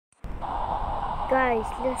Guys,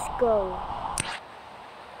 let's go.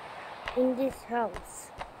 In this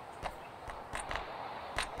house.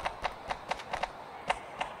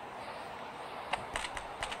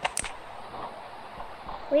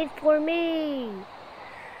 Wait for me.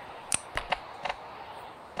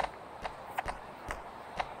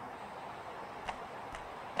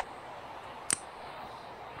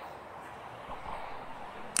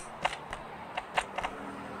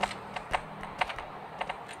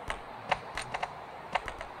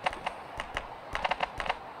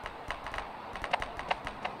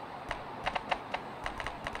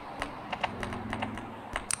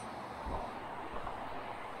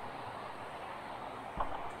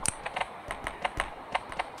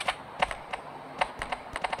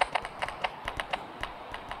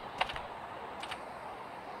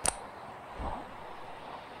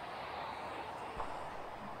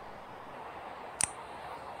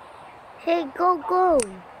 Hey, go!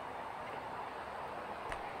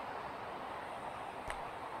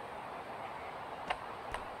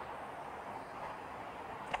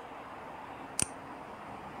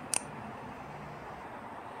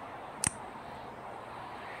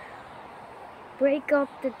 Break up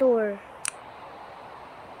the door.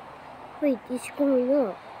 Wait, it's going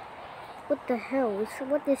up. What the hell?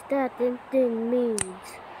 What is that thing means?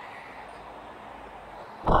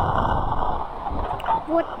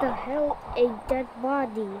 What the hell? A dead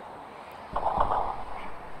body.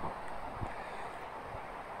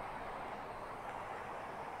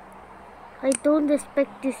 I don't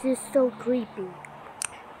expect this is so creepy.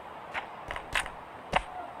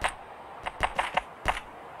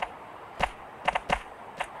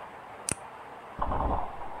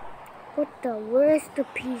 What the? Where's the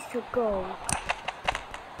piece of gold?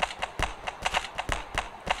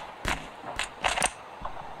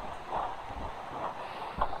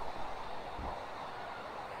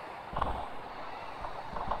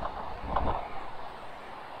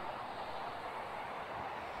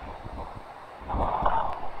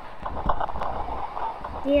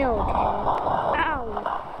 Yelled him. Ow!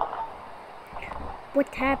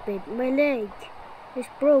 What happened? My leg is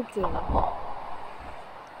broken.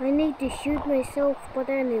 I need to shoot myself, but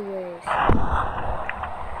anyways.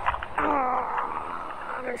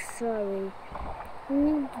 Sorry. I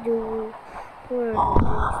need to do what other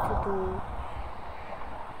things to do.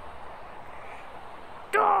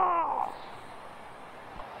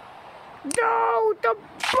 No, the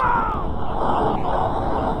bomb!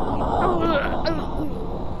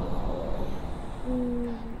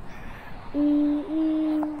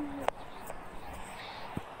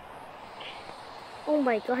 Oh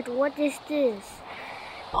my god, what is this?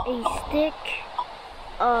 A stick?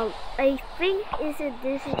 I think this is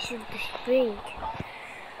the string.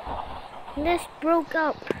 This broke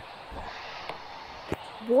up.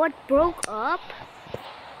 What broke up?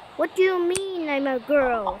 What do you mean I'm a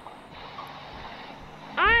girl?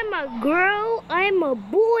 I'm a girl? I'm a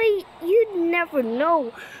boy? You'd never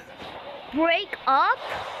know. Break up?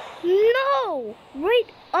 No!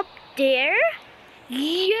 Right up there?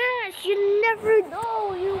 Yes, you never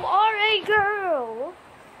know. You are a girl.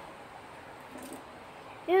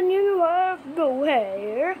 And you have no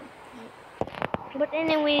hair. But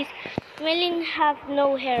anyways, Melon have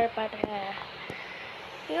no hair but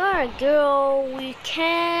you're a girl. We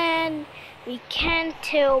can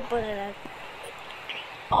tell, but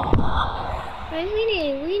we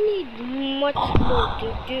need much more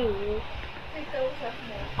to do.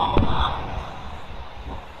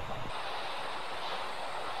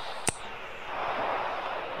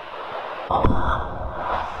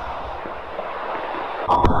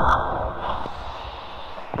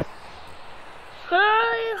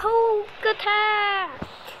 Hey, Hulk attack!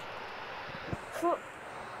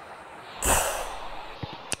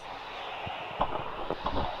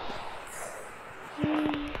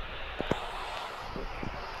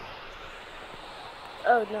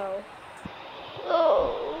 Oh no.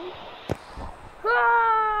 Oh.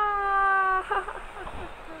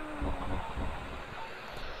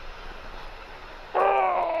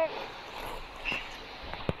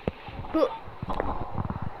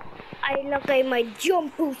 I look like my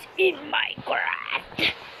jump boost in my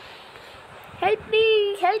grass. Help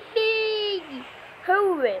me! Help me!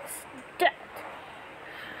 Who is that?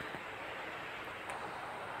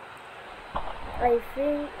 I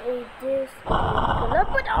think it is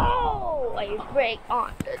but oh! I break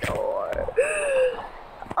on the door.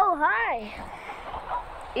 Oh, hi!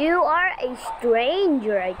 You are a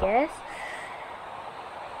stranger, I guess.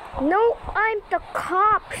 No, I'm the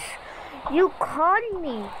cops. You called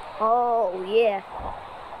me. Oh, yeah.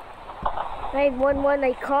 911,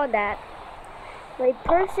 I call that. My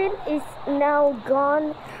person is now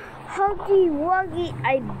gone. Huggy-wuggy,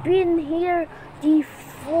 I've been here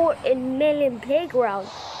before in Melon Playground.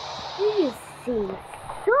 You seem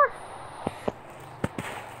sus.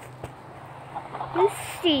 You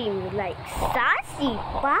seem like sassy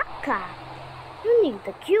baka. You need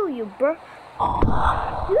to kill you, bro.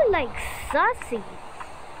 You like sassy.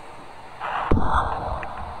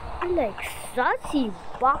 You like sassy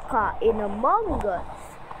baka in Among Us.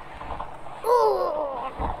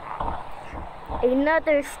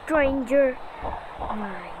 Another stranger.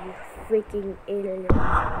 You freaking alien.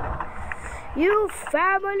 You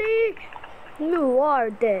family, you are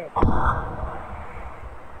dead.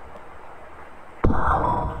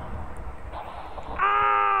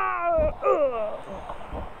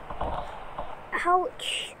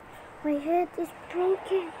 Ouch! My head is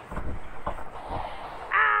broken.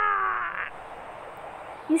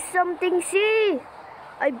 You something see?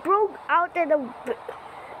 I broke out of the...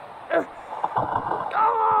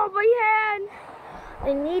 Oh, my hand!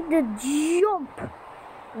 I need to jump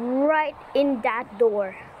right in that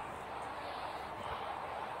door.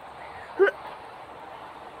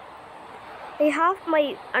 I have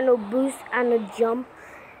my boost and a jump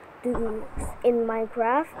to in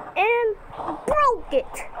Minecraft and broke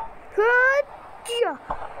it. No.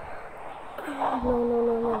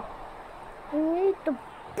 I need to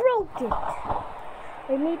broke it.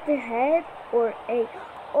 I need the head or a...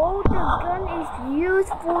 Oh, the gun is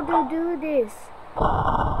useful to do this.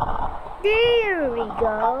 There we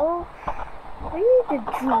go. I need to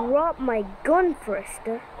drop my gun first.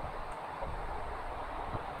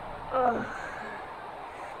 I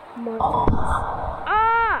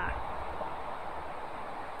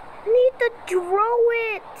need to throw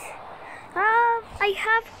it. I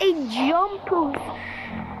have a jump boost.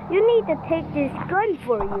 You need to take this gun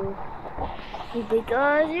for you.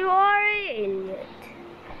 Because you are an idiot.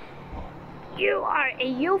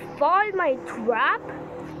 You fall my trap?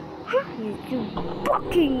 You two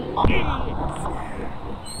fucking idiots.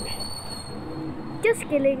 Just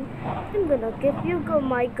kidding. I'm gonna give you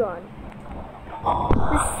my gun.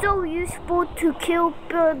 It's so useful to kill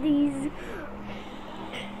birdies.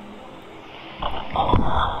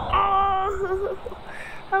 Oh,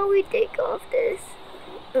 how we take off this?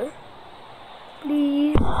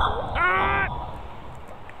 Please.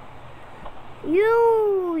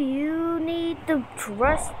 You need to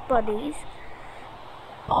trust buddies.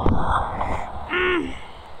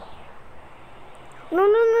 No.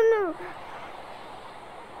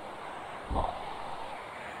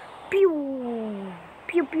 Pew.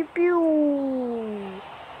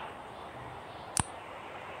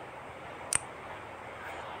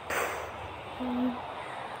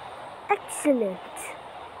 Excellent.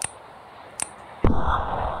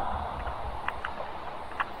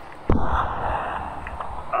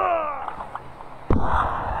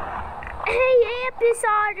 Hey,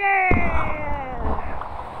 episode!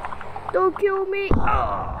 Don't kill me.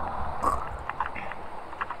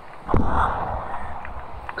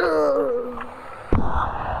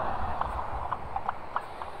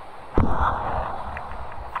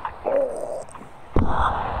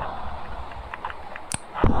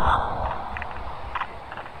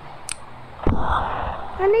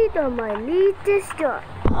 I need my lead this gun.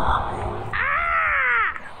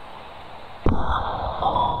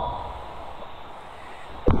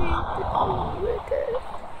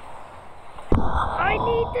 I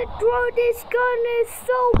need to throw this gun. It's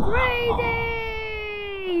so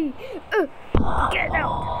crazy. Get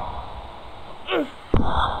out.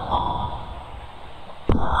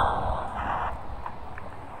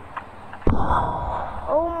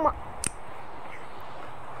 Oh my.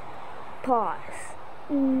 Pause.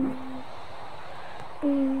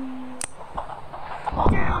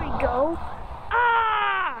 There we go.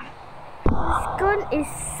 This gun is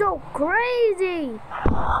so crazy.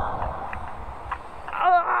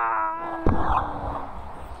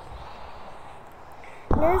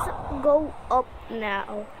 Let's go up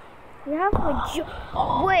now. We have a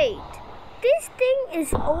wait. This thing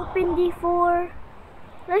is open before.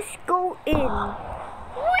 Let's go in.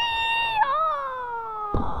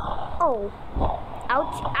 Oh.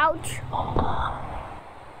 Ouch.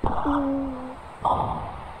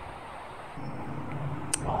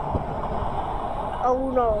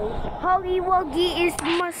 Oh no. Huggy-wuggy is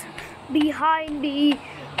behind me.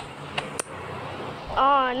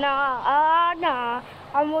 Nah.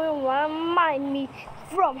 I'm gonna remind me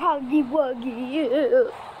from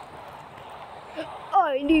huggy-wuggy.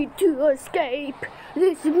 I need to escape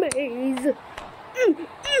this maze.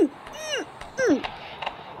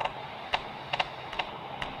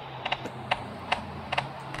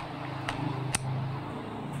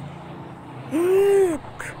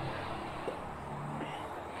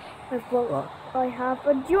 I forgot I have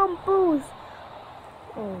a jump boost.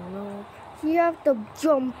 Oh no. He have the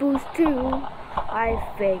jump boost too, I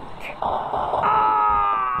think.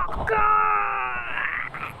 Oh God!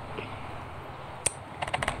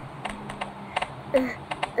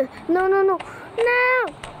 No, no, no, no!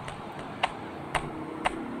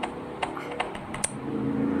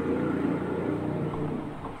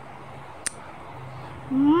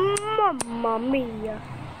 Mamma mia!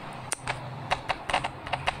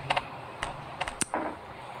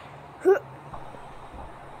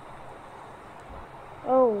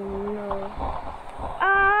 Oh no!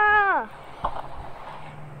 Ah!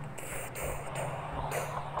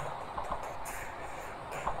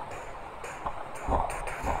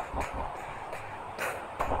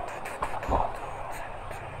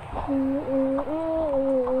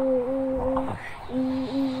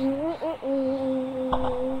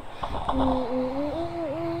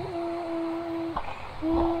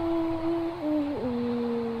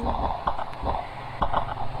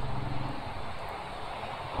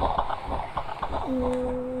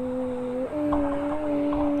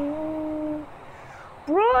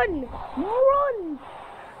 Run! Run!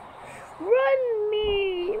 Run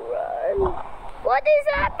me! Run! What is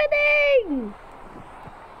happening?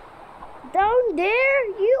 Down there?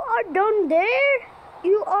 You are down there?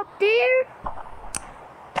 You up there?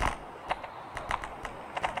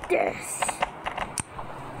 Yes.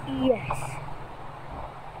 Yes.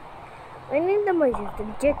 I need the magic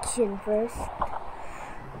injection first.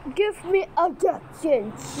 Give me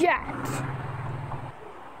ejection, chat.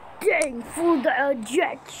 Thanks for the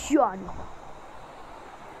ejection.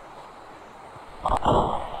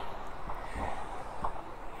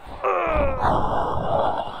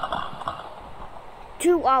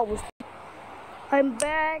 2 hours. I'm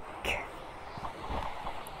back.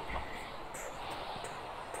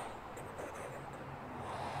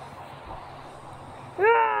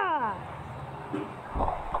 Ah!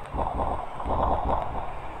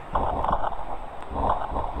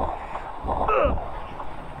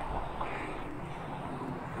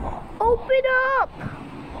 Open up!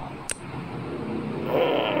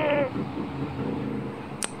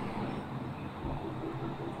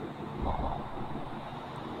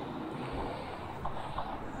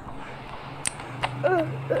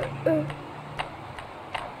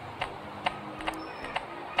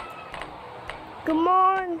 Come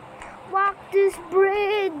on, walk this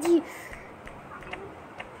bridge.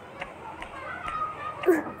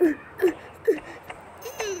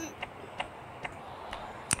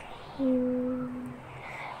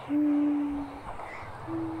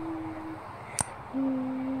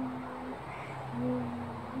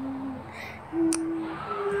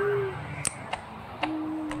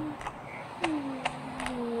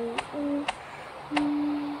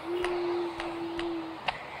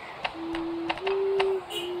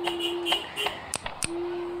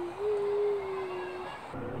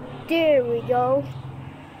 There we go.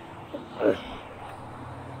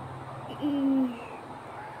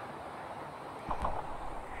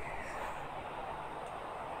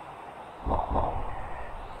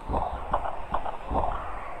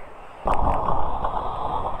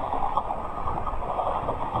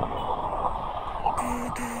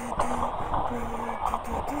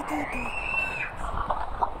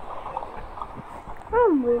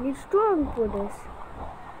 I'm really strong for this.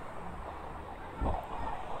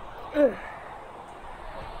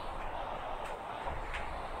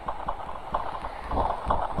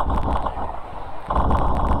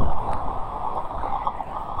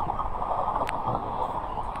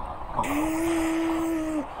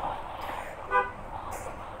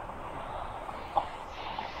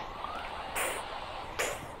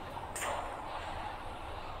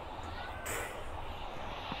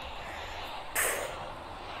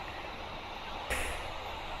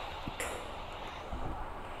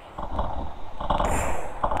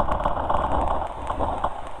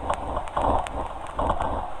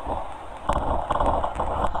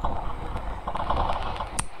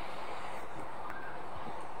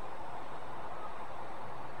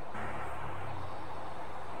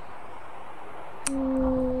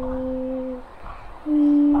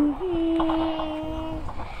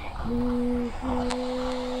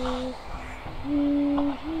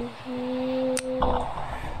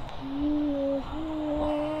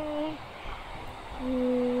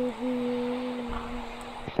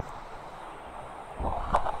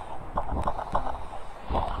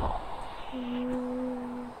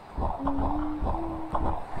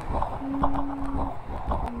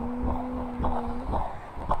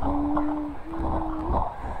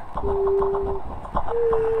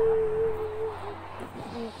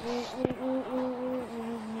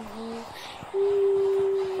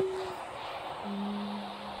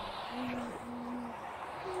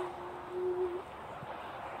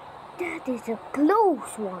 That is a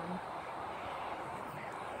close one.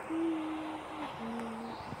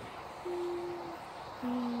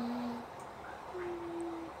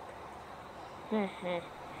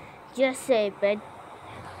 Just say it.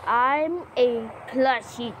 I'm a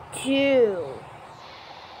plushie too.